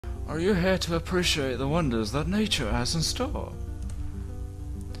Are you here to appreciate the wonders that nature has in store?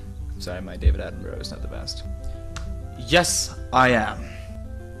 Sorry, my David Attenborough is not the best. Yes, I am.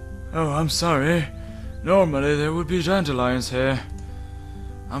 Oh, I'm sorry. Normally there would be dandelions here.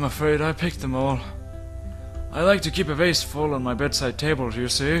 I'm afraid I picked them all. I like to keep a vase full on my bedside table, you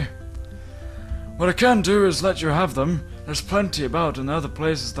see. What I can do is let you have them. There's plenty about in the other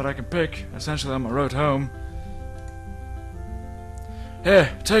places that I can pick, essentially on my road home.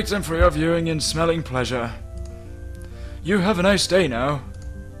 Here, take them for your viewing and smelling pleasure. You have a nice day now.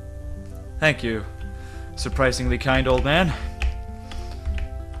 Thank you, surprisingly kind old man.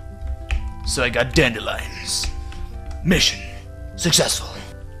 So I got dandelions. Mission successful.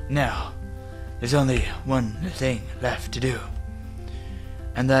 Now, there's only one thing left to do.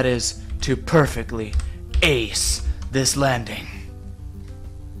 And that is to perfectly ace this landing.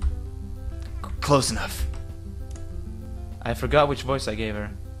 Close enough. I forgot which voice I gave her.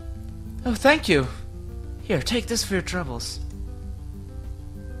 Oh, thank you. Here, take this for your troubles.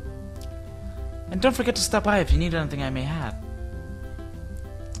 And don't forget to stop by if you need anything I may have.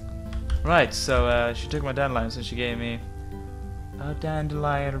 Right, so she took my dandelions and she gave me a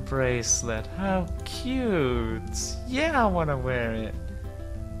dandelion bracelet. How cute! Yeah, I want to wear it.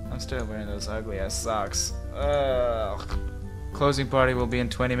 I'm still wearing those ugly ass socks. Ugh. Closing party will be in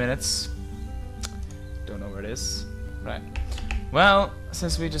 20 minutes. Don't know where it is. Right. Well,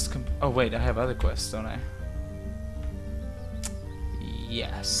 since we just oh wait, I have other quests, don't I?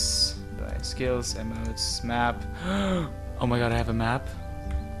 Yes. Right. Skills, emotes, map. Oh my god, I have a map?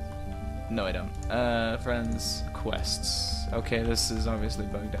 No, I don't. Friends, quests. Okay, this is obviously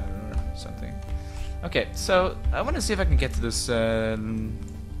bugged out or something. Okay, so I want to see if I can get to this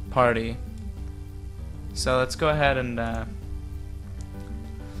party. So let's go ahead and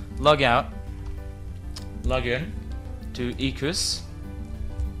log out. Log in to Equestria,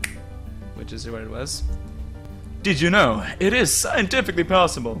 which is where it was. Did you know it is scientifically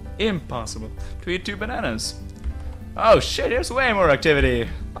impossible to eat 2 bananas? Oh shit, there's way more activity.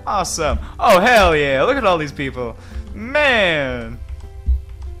 Awesome. Oh hell yeah, look at all these people. Man.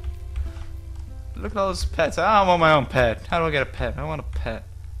 Look at all those pets. I don't want my own pet. How do I get a pet? I want a pet.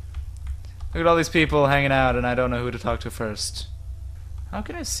 Look at all these people hanging out and I don't know who to talk to first. How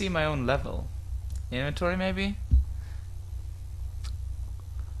can I see my own level? Inventory maybe?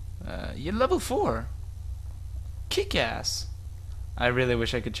 You're level 4. Kick ass. I really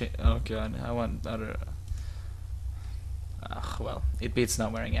wish I could change. Oh god, I want other. Ugh, well, it beats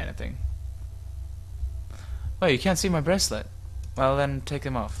not wearing anything. Oh, you can't see my bracelet. Well, then take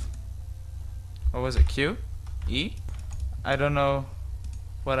them off. What was it? Q? E? I don't know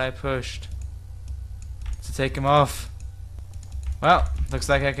what I pushed to take them off. Well, looks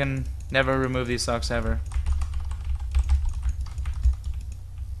like I can never remove these socks ever.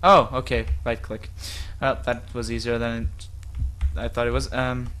 Oh, okay. Right click. Well, that was easier than I thought it was.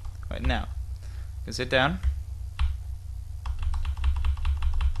 Right now, you can sit down.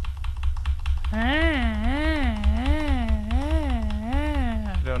 I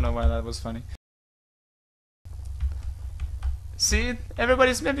don't know why that was funny. See,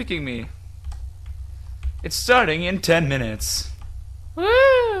 everybody's mimicking me. It's starting in 10 minutes.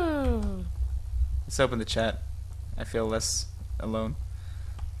 Woo! Let's open the chat. I feel less alone.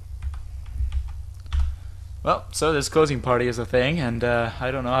 Well, so this closing party is a thing, and I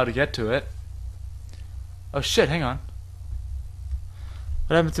don't know how to get to it. Oh shit, hang on.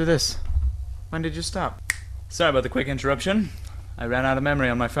 What happened to this? When did you stop? Sorry about the quick interruption. I ran out of memory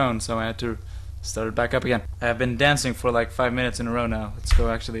on my phone, so I had to start it back up again. I have been dancing for like 5 minutes in a row now. Let's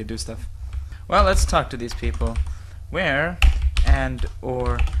go actually do stuff. Well, let's talk to these people. Where and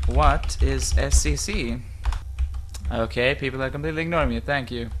or what is SCC? Okay, people are completely ignoring me.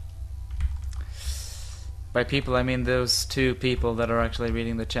 Thank you. By people, I mean those 2 people that are actually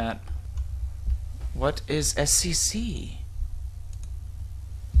reading the chat. What is SCC?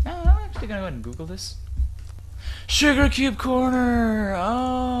 No, I'm actually gonna go ahead and Google this. Sugar Cube Corner!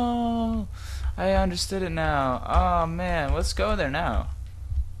 Oh, I understood it now. Oh man, let's go there now.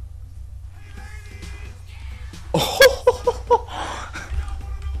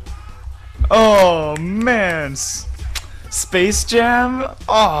 Oh man! Space Jam?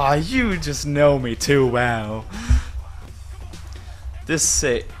 Aw, you just know me too well. This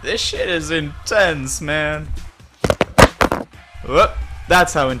shit is intense, man. Whoop,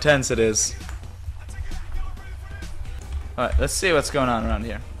 that's how intense it is. Alright, let's see what's going on around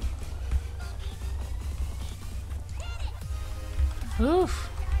here. Oof.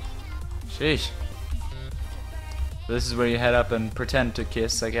 Sheesh. This is where you head up and pretend to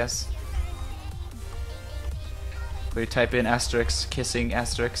kiss, I guess. where you type in asterisk, kissing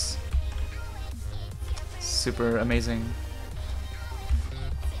asterisk. Super amazing.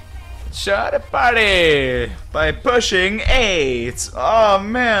 Start a party by pushing 8. Oh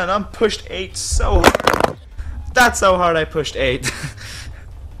man, I'm pushed 8 so hard. That's how hard I pushed 8.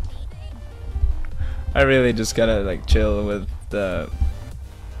 I really just gotta like chill with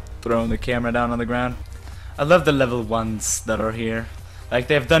throwing the camera down on the ground. I love the level 1s that are here. Like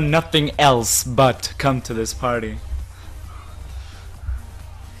they've done nothing else but come to this party.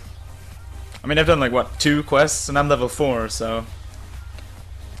 I mean, I've done like what, 2 quests and I'm level 4, so.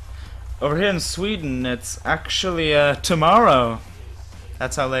 Over here in Sweden, it's actually tomorrow.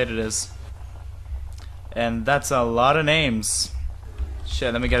 That's how late it is. And that's a lot of names.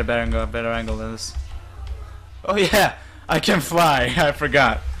 Shit, let me get a better angle than this. Oh yeah, I can fly. I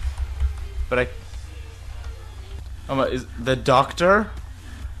forgot. But oh my, is the doctor?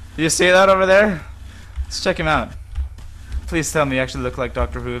 Do you see that over there? Let's check him out. Please tell me you actually look like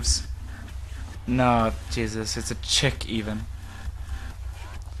Dr. Hooves. No, Jesus, it's a chick even.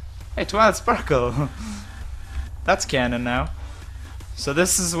 Hey, Twilight Sparkle! That's canon now. So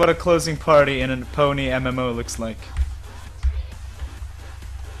this is what a closing party in a pony MMO looks like.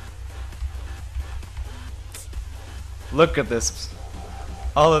 Look at this.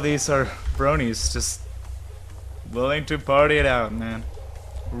 All of these are bronies, just willing to party it out, man.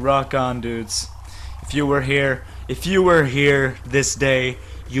 Rock on, dudes. If you were here this day,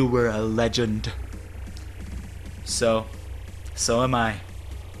 you were a legend. So am I.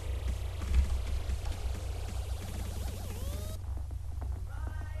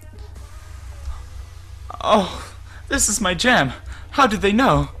 Oh, this is my jam. How did they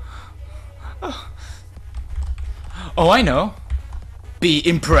know? Oh, I know. Be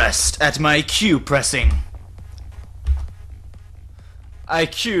impressed at my Q pressing. I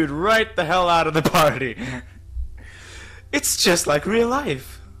queued right the hell out of the party. It's just like real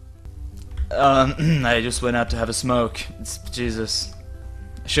life. I just went out to have a smoke. Jesus.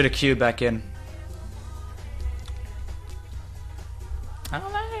 I should have queued back in.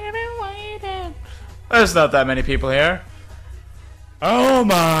 There's not that many people here. Oh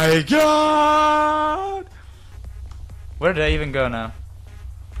my god! Where did I even go now?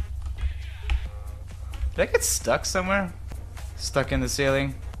 Did I get stuck somewhere? Stuck in the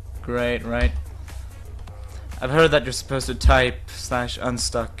ceiling? Great, right? I've heard that you're supposed to type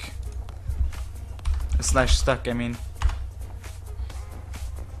 /unstuck. /stuck, I mean.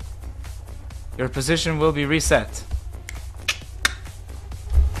 Your position will be reset.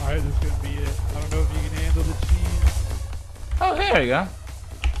 Alright, this is gonna be it. I don't know if you can handle the cheese. Oh, here you go.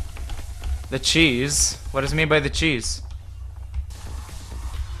 The cheese? What does it mean by the cheese?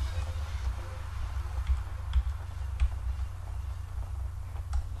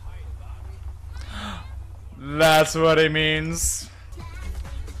 That's what it means.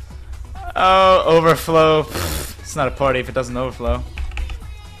 Oh, overflow. Pfft, it's not a party if it doesn't overflow.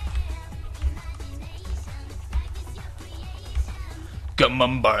 Come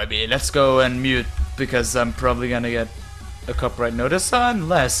on, Barbie, let's go and mute because I'm probably gonna get a copyright notice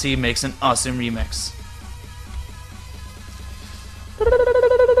unless he makes an awesome remix.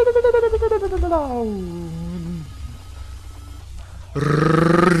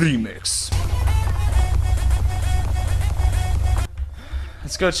 Remix.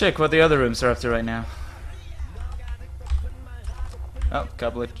 Let's go check what the other rooms are up to right now. Oh, a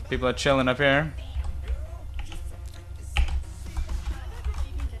couple of people are chilling up here.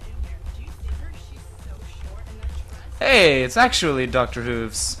 Hey, it's actually Dr.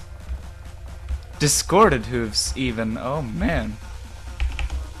 Hooves. Discorded Hooves, even. Oh, man.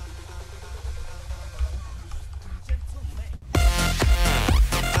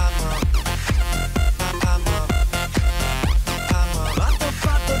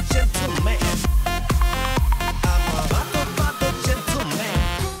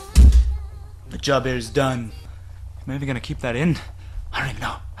 The job here is done. Am I even gonna keep that in? I don't even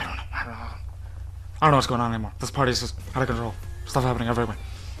know. I don't know what's going on anymore. This party is just out of control. Stuff happening everywhere.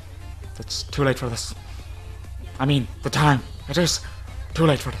 It's too late for this. I mean, the time. It is too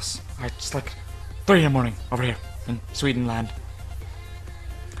late for this. It's like 3 in the morning over here in Sweden land.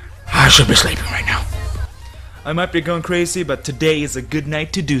 I should be sleeping right now. I might be going crazy, but today is a good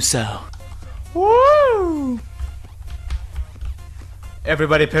night to do so. Woo!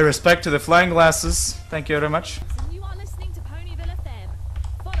 Everybody pay respect to the flying glasses. Thank you very much.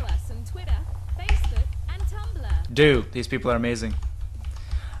 Do. These people are amazing.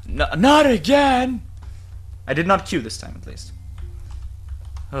 No, not again! I did not queue this time, at least.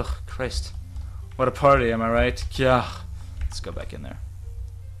 Ugh, Christ. What a party, am I right? Yeah. Let's go back in there.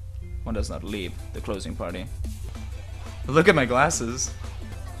 One does not leave the closing party. Look at my glasses.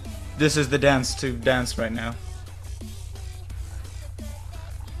 This is the dance to dance right now.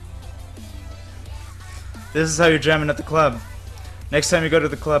 This is how you're jamming at the club. Next time you go to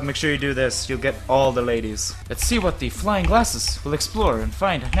the club, make sure you do this. You'll get all the ladies. Let's see what the flying glasses will explore and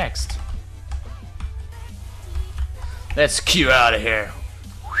find next. Let's queue out of here.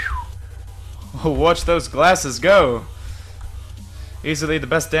 Watch those glasses go. Easily the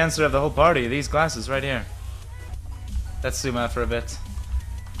best dancer of the whole party. These glasses right here. Let's zoom out for a bit.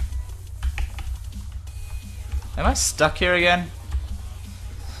 Am I stuck here again?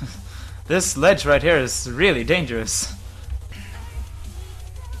 This ledge right here is really dangerous.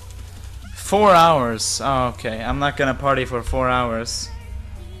 4 hours. Oh, okay, I'm not gonna party for 4 hours.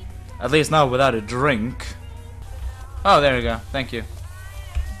 At least not without a drink. Oh, there we go. Thank you.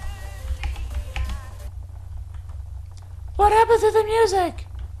 What happened to the music?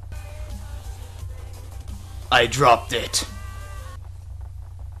 I dropped it.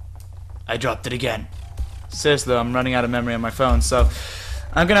 I dropped it again. Seriously, I'm running out of memory on my phone, so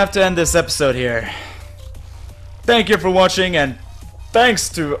I'm gonna have to end this episode here. Thank you for watching, and thanks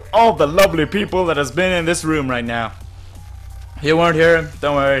to all the lovely people that has been in this room right now. If you weren't here,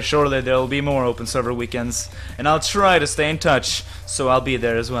 don't worry, surely there'll be more open server weekends, and I'll try to stay in touch, so I'll be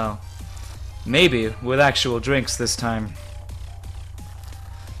there as well. Maybe with actual drinks this time.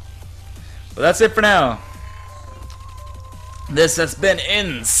 But that's it for now. This has been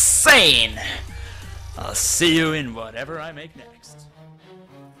insane! I'll see you in whatever I make next.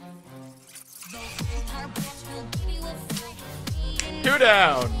 Two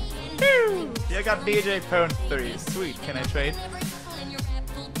down! Woo! I got DJ Pone 3. Sweet, can I trade?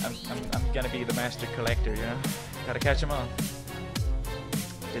 I'm gonna be the master collector, you know? Gotta catch 'em all.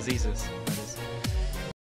 Diseases.